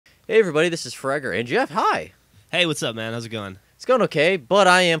Hey everybody, this is Fragger and Jeff. Hi. Hey, what's up, man? How's it going? It's going okay, but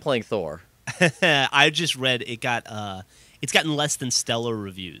I am playing Thor. I just read it's gotten less than stellar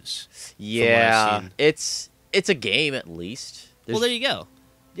reviews. Yeah, it's a game at least. Well, there you go.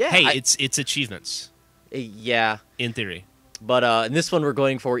 Yeah. Hey, it's achievements. Yeah. In theory. But in this one, we're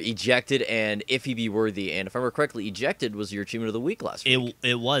going for Ejected and If He Be Worthy. And if I remember correctly, Ejected was your achievement of the week last week.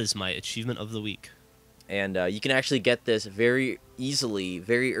 It was my achievement of the week. And you can actually get this very easily,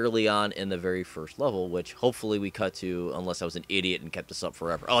 very early on in the very first level, which hopefully we cut to, unless I was an idiot and kept this up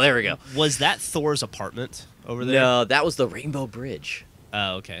forever. Oh, there we go. Was that Thor's apartment over there? No, that was the Rainbow Bridge.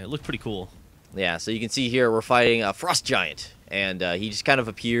 Oh, okay. It looked pretty cool. Yeah, so you can see here we're fighting a Frost Giant. And he just kind of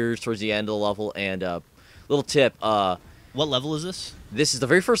appears towards the end of the level. And little tip. What level is this? This is the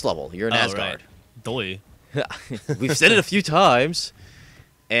very first level. You're in Asgard. Right. Doy. We've said it a few times.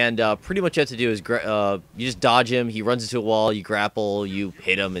 And pretty much what you have to do is you just dodge him. He runs into a wall. You grapple. You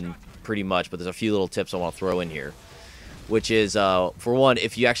hit him, and pretty much. But there's a few little tips I want to throw in here, which is for one,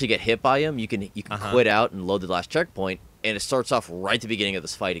 if you actually get hit by him, you can quit out and load the last checkpoint, and it starts off right at the beginning of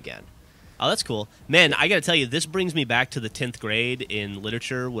this fight again. Oh, that's cool. Man, I got to tell you, this brings me back to the 10th grade in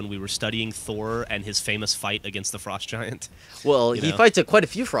literature when we were studying Thor and his famous fight against the Frost Giant. Well, he fights quite a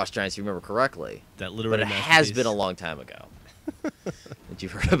few Frost Giants, if you remember correctly. That literally, but it has been a long time ago that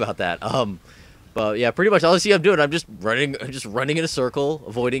you've heard about that. But yeah, pretty much all I see I'm doing, I'm just running in a circle,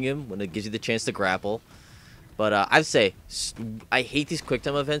 avoiding him when it gives you the chance to grapple. But I'd say I hate these quick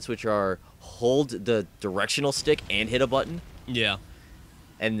time events, which are hold the directional stick and hit a button. Yeah.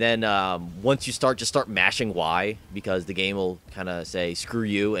 And then once you just start mashing Y, because the game will kind of say screw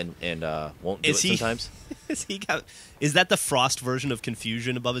you and won't do it sometimes. Is that the Frost version of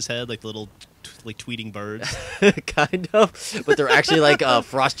confusion above his head, like the little tweeting birds? Kind of, but they're actually like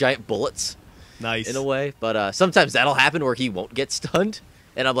Frost Giant bullets. Nice. In a way, but sometimes that'll happen where he won't get stunned,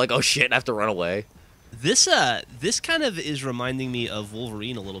 and I'm like, oh shit, I have to run away. This kind of is reminding me of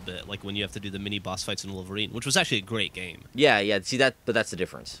Wolverine a little bit, like when you have to do the mini boss fights in Wolverine, which was actually a great game. Yeah, see that, but that's the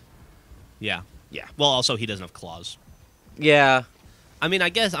difference. Yeah. Yeah. Well, also he doesn't have claws. Yeah. I mean, I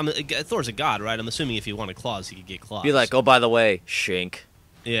guess Thor's a god, right? I'm assuming if he wanted claws, he could get claws. Be like, oh, by the way, Shink.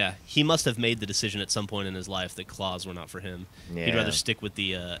 Yeah, he must have made the decision at some point in his life that claws were not for him. Yeah. He'd rather stick with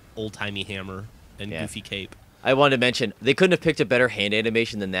the old-timey hammer and goofy cape. I wanted to mention, they couldn't have picked a better hand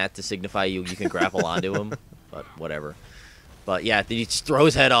animation than that to signify you can grapple onto him, but whatever. But yeah, he just throw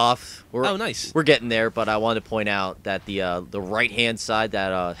his head off. Oh, nice. We're getting there, but I wanted to point out that the right-hand side,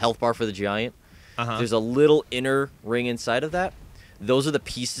 that health bar for the giant, there's a little inner ring inside of that. Those are the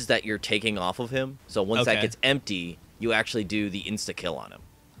pieces that you're taking off of him. So once that gets empty, you actually do the insta-kill on him.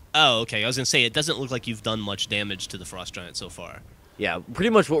 Oh, okay. I was going to say, it doesn't look like you've done much damage to the Frost Giant so far. Yeah, pretty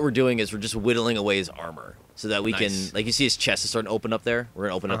much what we're doing is we're just whittling away his armor so that we can, like you see his chest is starting to open up there. We're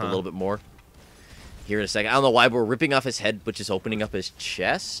going to open up a little bit more here in a second. I don't know why, but we're ripping off his head, but just opening up his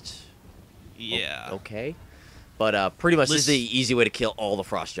chest. Yeah. Oh, okay. But pretty much this is the easy way to kill all the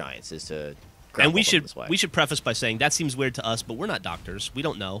Frost Giants is to and we should preface by saying that seems weird to us, but we're not doctors. We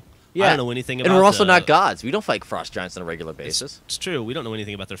don't know. Yeah. I don't know anything about and we're also not gods. We don't fight Frost Giants on a regular basis. It's true. We don't know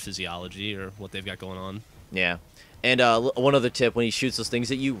anything about their physiology or what they've got going on. Yeah. And one other tip, when he shoots those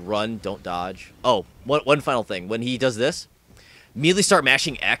things at you, run, don't dodge. Oh, one final thing. When he does this, immediately start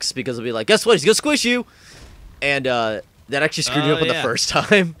mashing X because it'll be like, guess what? He's going to squish you. And that actually screwed me up the first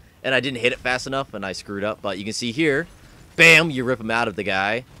time. And I didn't hit it fast enough, and I screwed up. But you can see here, bam, you rip him out of the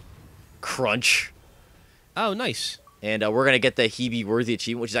guy. Crunch. Oh, nice. And we're going to get the He Be Worthy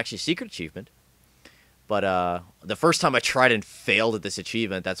achievement, which is actually a secret achievement. But the first time I tried and failed at this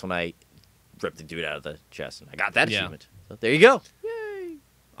achievement, that's when I ripped the dude out of the chest, and I got that achievement. So there you go. Yay!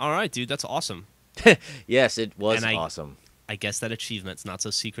 All right, dude, that's awesome. Yes, it was awesome. I guess that achievement's not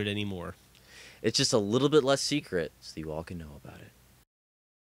so secret anymore. It's just a little bit less secret, so you all can know about it.